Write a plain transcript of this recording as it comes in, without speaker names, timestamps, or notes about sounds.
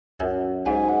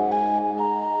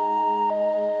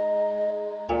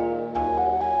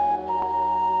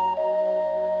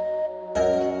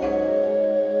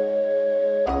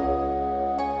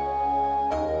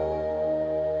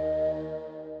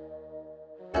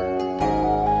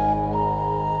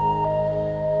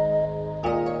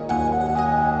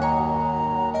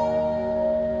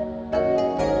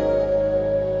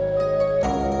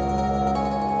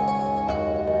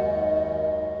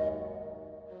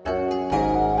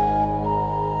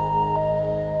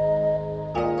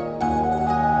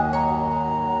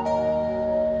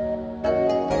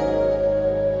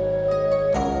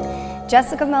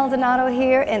Jessica Maldonado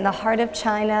here in the heart of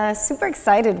China. Super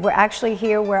excited. We're actually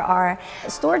here where our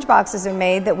storage boxes are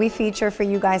made that we feature for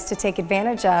you guys to take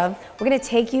advantage of. We're going to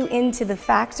take you into the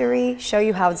factory, show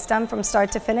you how it's done from start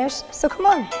to finish. So come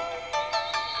on.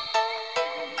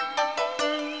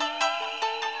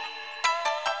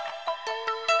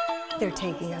 They're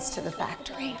taking us to the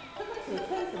factory.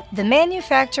 The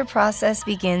manufacture process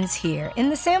begins here in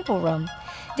the sample room.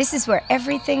 This is where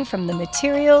everything from the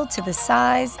material to the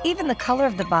size, even the color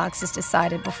of the box is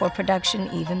decided before production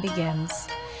even begins.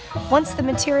 Once the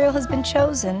material has been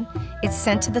chosen, it's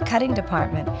sent to the cutting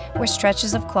department, where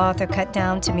stretches of cloth are cut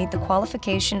down to meet the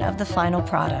qualification of the final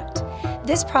product.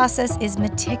 This process is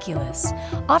meticulous,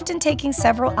 often taking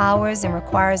several hours, and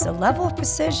requires a level of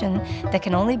precision that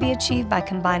can only be achieved by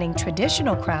combining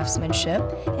traditional craftsmanship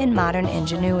and modern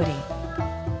ingenuity.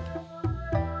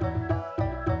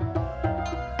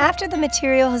 After the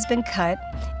material has been cut,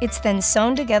 it's then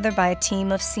sewn together by a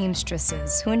team of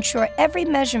seamstresses who ensure every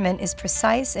measurement is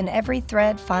precise and every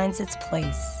thread finds its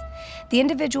place. The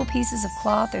individual pieces of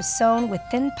cloth are sewn with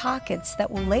thin pockets that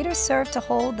will later serve to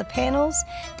hold the panels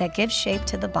that give shape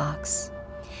to the box.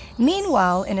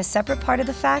 Meanwhile, in a separate part of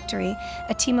the factory,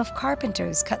 a team of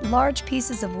carpenters cut large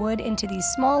pieces of wood into these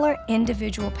smaller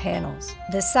individual panels.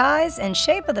 The size and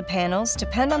shape of the panels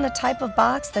depend on the type of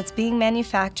box that's being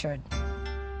manufactured.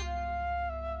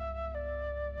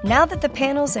 Now that the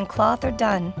panels and cloth are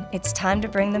done, it's time to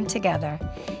bring them together.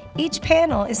 Each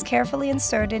panel is carefully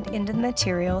inserted into the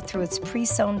material through its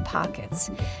pre-sewn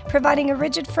pockets, providing a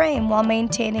rigid frame while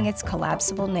maintaining its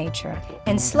collapsible nature,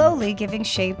 and slowly giving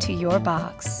shape to your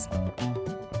box.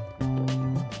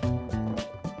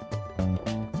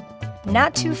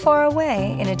 Not too far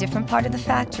away, in a different part of the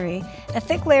factory, a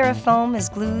thick layer of foam is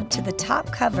glued to the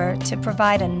top cover to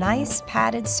provide a nice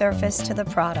padded surface to the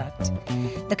product.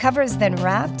 The cover is then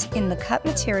wrapped in the cut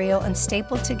material and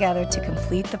stapled together to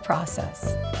complete the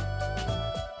process.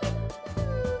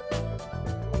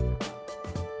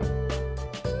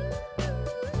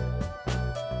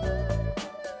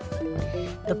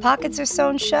 The pockets are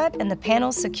sewn shut and the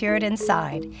panels secured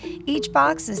inside. Each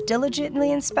box is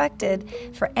diligently inspected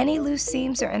for any loose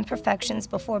seams or imperfections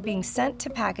before being sent to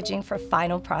packaging for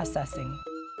final processing.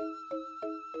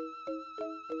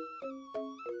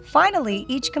 Finally,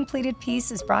 each completed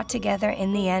piece is brought together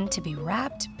in the end to be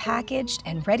wrapped, packaged,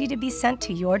 and ready to be sent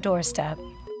to your doorstep.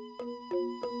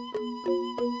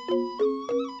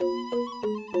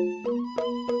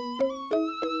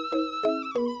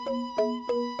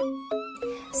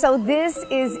 So this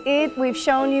is it. We've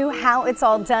shown you how it's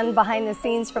all done behind the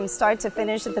scenes from start to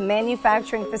finish at the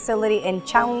manufacturing facility in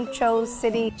Changzhou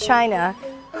City, China.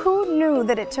 Who knew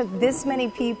that it took this many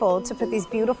people to put these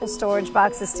beautiful storage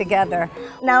boxes together?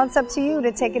 Now it's up to you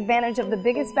to take advantage of the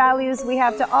biggest values we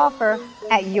have to offer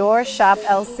at your Shop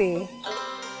LC.